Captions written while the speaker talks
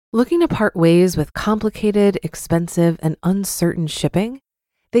Looking to part ways with complicated, expensive, and uncertain shipping?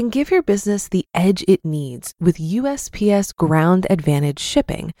 Then give your business the edge it needs with USPS Ground Advantage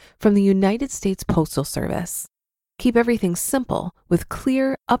shipping from the United States Postal Service. Keep everything simple with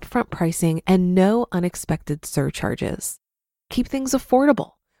clear, upfront pricing and no unexpected surcharges. Keep things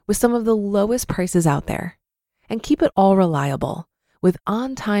affordable with some of the lowest prices out there. And keep it all reliable with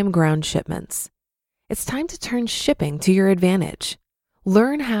on-time ground shipments. It's time to turn shipping to your advantage.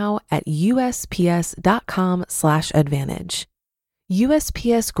 Learn how at USPS.com/advantage.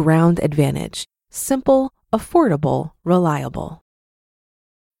 USPS Ground Advantage. Simple, affordable, reliable.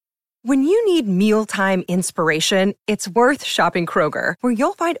 When you need mealtime inspiration, it's worth shopping Kroger, where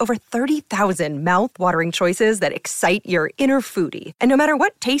you'll find over 30,000 mouth-watering choices that excite your inner foodie. And no matter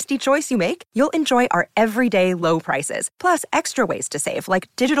what tasty choice you make, you'll enjoy our everyday low prices, plus extra ways to save, like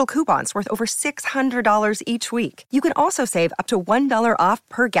digital coupons worth over $600 each week. You can also save up to $1 off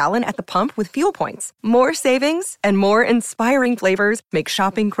per gallon at the pump with fuel points. More savings and more inspiring flavors make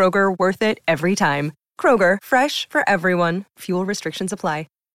shopping Kroger worth it every time. Kroger, fresh for everyone. Fuel restrictions apply.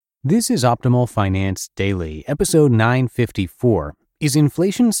 This is Optimal Finance Daily, episode 954. Is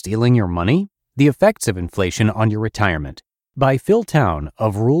inflation stealing your money? The Effects of Inflation on Your Retirement, by Phil Town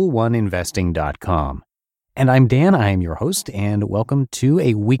of Rule1Investing.com. And I'm Dan, I am your host, and welcome to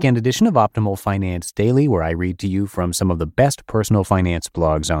a weekend edition of Optimal Finance Daily, where I read to you from some of the best personal finance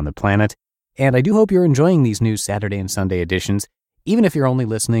blogs on the planet. And I do hope you're enjoying these new Saturday and Sunday editions. Even if you're only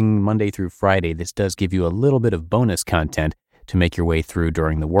listening Monday through Friday, this does give you a little bit of bonus content to make your way through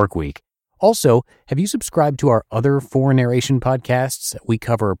during the work week. Also, have you subscribed to our other 4 narration podcasts? We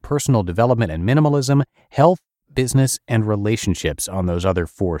cover personal development and minimalism, health, business, and relationships on those other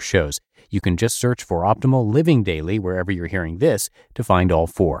 4 shows. You can just search for Optimal Living Daily wherever you're hearing this to find all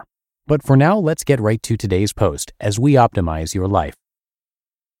 4. But for now, let's get right to today's post as we optimize your life.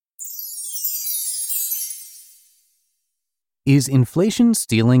 Is inflation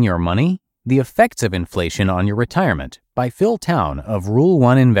stealing your money? The Effects of Inflation on Your Retirement, by Phil Town of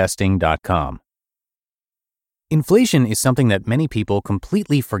Rule1Investing.com. Inflation is something that many people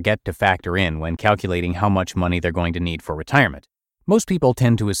completely forget to factor in when calculating how much money they're going to need for retirement. Most people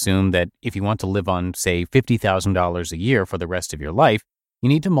tend to assume that if you want to live on, say, $50,000 a year for the rest of your life, you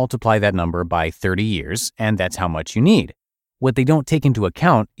need to multiply that number by 30 years, and that's how much you need. What they don't take into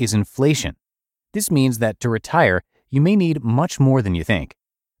account is inflation. This means that to retire, you may need much more than you think.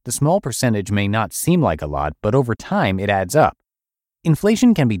 The small percentage may not seem like a lot, but over time it adds up.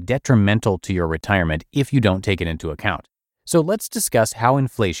 Inflation can be detrimental to your retirement if you don't take it into account. So let's discuss how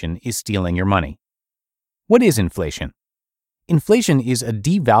inflation is stealing your money. What is inflation? Inflation is a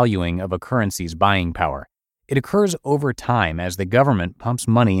devaluing of a currency's buying power. It occurs over time as the government pumps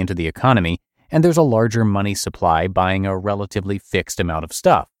money into the economy and there's a larger money supply buying a relatively fixed amount of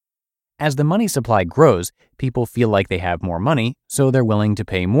stuff. As the money supply grows, people feel like they have more money, so they're willing to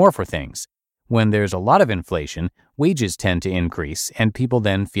pay more for things. When there's a lot of inflation, wages tend to increase, and people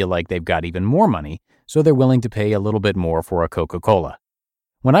then feel like they've got even more money, so they're willing to pay a little bit more for a Coca-Cola.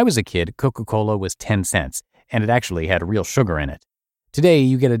 When I was a kid, Coca-Cola was 10 cents, and it actually had real sugar in it. Today,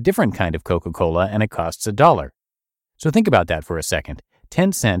 you get a different kind of Coca-Cola, and it costs $1. So think about that for a second.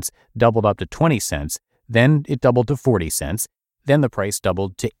 10 cents doubled up to 20 cents, then it doubled to 40 cents, then the price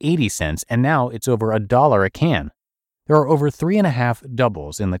doubled to 80 cents, and now it's over $1 a can. There are over 3.5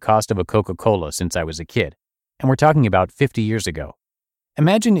 doubles in the cost of a Coca-Cola since I was a kid, and we're talking about 50 years ago.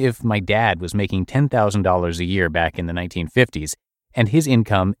 Imagine if my dad was making $10,000 a year back in the 1950s, and his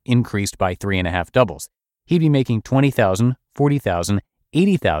income increased by 3.5 doubles. He'd be making $20,000, $40,000,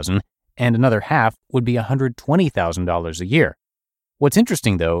 $80,000, and another half would be $120,000 a year. What's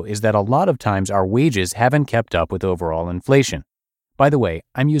interesting, though, is that a lot of times our wages haven't kept up with overall inflation. By the way,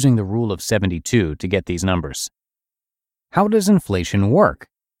 I'm using the rule of 72 to get these numbers. How does inflation work?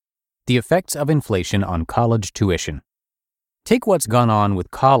 The effects of inflation on college tuition. Take what's gone on with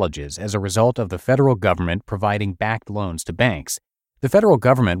colleges as a result of the federal government providing backed loans to banks. The federal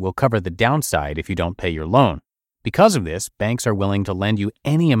government will cover the downside if you don't pay your loan. Because of this, banks are willing to lend you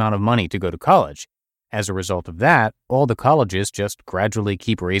any amount of money to go to college. As a result of that, all the colleges just gradually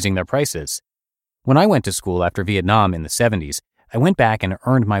keep raising their prices. When I went to school after Vietnam in the 70s, I went back and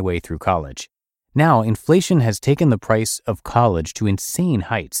earned my way through college. Now, inflation has taken the price of college to insane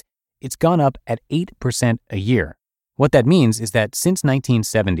heights. It's gone up at 8% a year. What that means is that since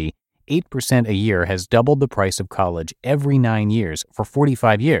 1970, 8% a year has doubled the price of college every 9 years for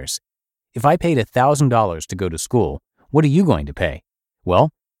 45 years. If I paid $1,000 to go to school, what are you going to pay?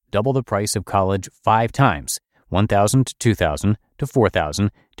 Well, double the price of college 5 times, $1,000 to $2,000 to $4,000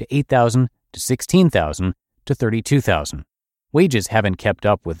 to $8,000 to $16,000 to $32,000. Wages haven't kept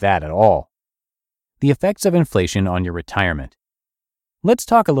up with that at all. The effects of inflation on your retirement. Let's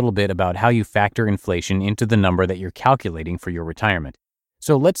talk a little bit about how you factor inflation into the number that you're calculating for your retirement.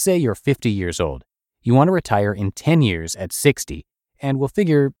 So let's say you're 50 years old. You want to retire in 10 years at 60, and we'll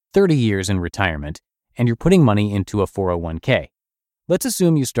figure 30 years in retirement, and you're putting money into a 401k. Let's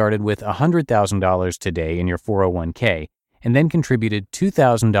assume you started with $100,000 today in your 401k and then contributed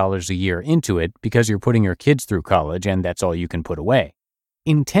 $2,000 a year into it because you're putting your kids through college and that's all you can put away.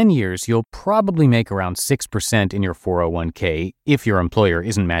 In 10 years, you'll probably make around 6% in your 401k if your employer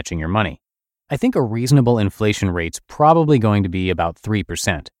isn't matching your money. I think a reasonable inflation rate's probably going to be about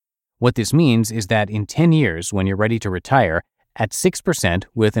 3%. What this means is that in 10 years, when you're ready to retire, at 6%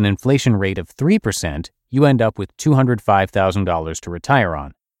 with an inflation rate of 3%, you end up with $205,000 to retire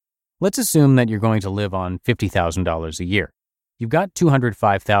on. Let's assume that you're going to live on $50,000 a year. You've got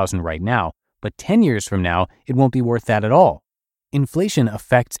 $205,000 right now, but 10 years from now, it won't be worth that at all. Inflation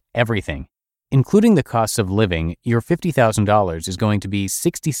affects everything. Including the costs of living, your $50,000 is going to be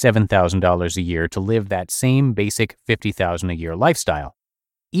 $67,000 a year to live that same basic $50,000 a year lifestyle.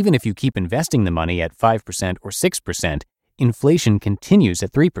 Even if you keep investing the money at 5% or 6%, inflation continues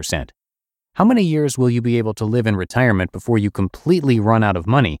at 3%. How many years will you be able to live in retirement before you completely run out of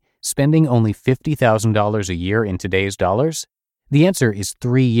money, spending only $50,000 a year in today's dollars? The answer is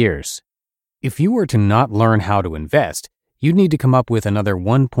 3 years. If you were to not learn how to invest, you'd need to come up with another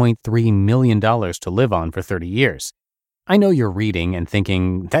 $1.3 million to live on for 30 years. I know you're reading and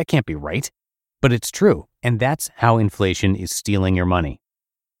thinking, that can't be right. But it's true, and that's how inflation is stealing your money.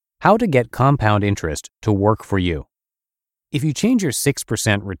 How to get compound interest to work for you. If you change your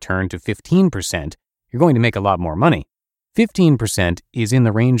 6% return to 15%, you're going to make a lot more money. 15% is in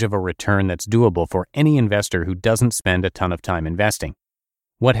the range of a return that's doable for any investor who doesn't spend a ton of time investing.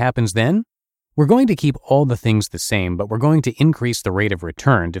 What happens then? We're going to keep all the things the same, but we're going to increase the rate of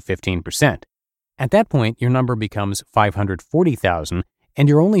return to 15%. At that point, your number becomes $540,000, and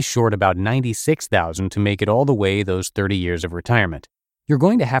you're only short about $96,000 to make it all the way those 30 years of retirement. You're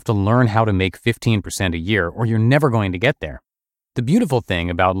going to have to learn how to make 15% a year, or you're never going to get there. The beautiful thing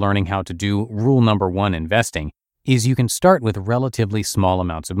about learning how to do rule number 1 investing is you can start with relatively small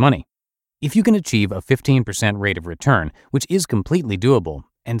amounts of money. If you can achieve a 15% rate of return, which is completely doable,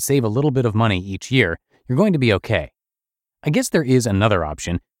 and save a little bit of money each year, you're going to be okay. I guess there is another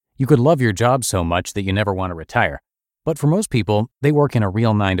option. You could love your job so much that you never want to retire. But for most people, they work in a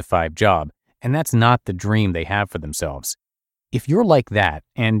real 9-to-5 job, and that's not the dream they have for themselves. If you're like that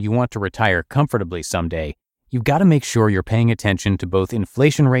and you want to retire comfortably someday, you've got to make sure you're paying attention to both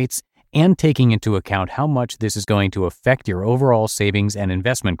inflation rates and taking into account how much this is going to affect your overall savings and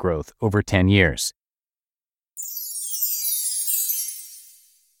investment growth over 10 years.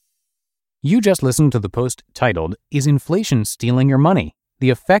 You just listened to the post titled, "Is Inflation Stealing Your Money?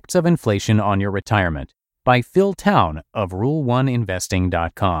 The Effects of Inflation on Your Retirement?" by Phil Town of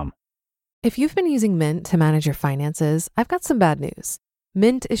Rule1Investing.com. If you've been using Mint to manage your finances, I've got some bad news.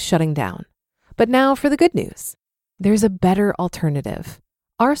 Mint is shutting down. But now for the good news. There's a better alternative.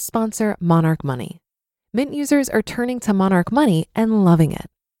 Our sponsor, Monarch Money. Mint users are turning to Monarch Money and loving it.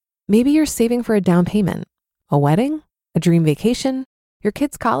 Maybe you're saving for a down payment, a wedding, a dream vacation, your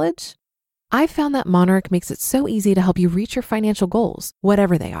kids' college. I've found that Monarch makes it so easy to help you reach your financial goals,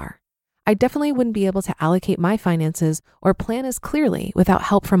 whatever they are. I definitely wouldn't be able to allocate my finances or plan as clearly without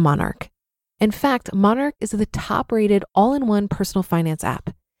help from Monarch. In fact, Monarch is the top-rated all-in-one personal finance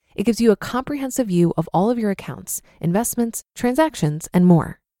app. It gives you a comprehensive view of all of your accounts, investments, transactions, and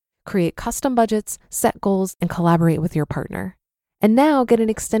more. Create custom budgets, set goals, and collaborate with your partner. And now get an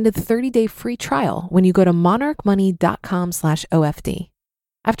extended 30-day free trial when you go to monarchmoney.com/OFD.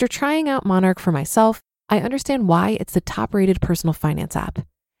 After trying out Monarch for myself, I understand why it's the top-rated personal finance app.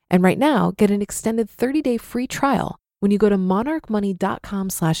 And right now, get an extended 30-day free trial when you go to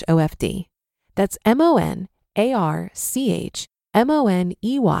monarchmoney.com/OFD. That's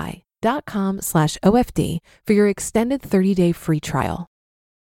monarchmoney.com/OFD for your extended 30-day free trial.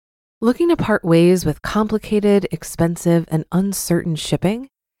 Looking to part ways with complicated, expensive, and uncertain shipping?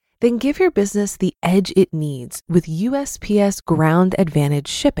 Then give your business the edge it needs with USPS Ground Advantage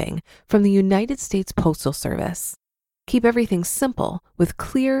shipping from the United States Postal Service. Keep everything simple with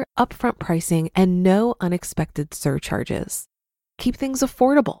clear, upfront pricing and no unexpected surcharges. Keep things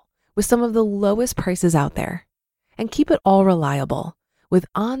affordable with some of the lowest prices out there. And keep it all reliable with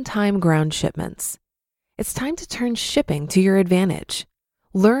on-time ground shipments. It's time to turn shipping to your advantage.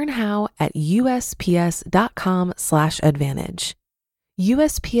 Learn how at USPS.com/advantage.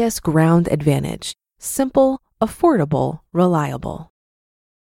 USPS Ground Advantage. Simple, affordable, reliable.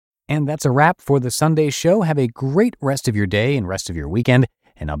 And that's a wrap for the Sunday show. Have a great rest of your day and rest of your weekend.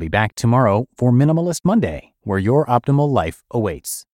 And I'll be back tomorrow for Minimalist Monday, where your optimal life awaits.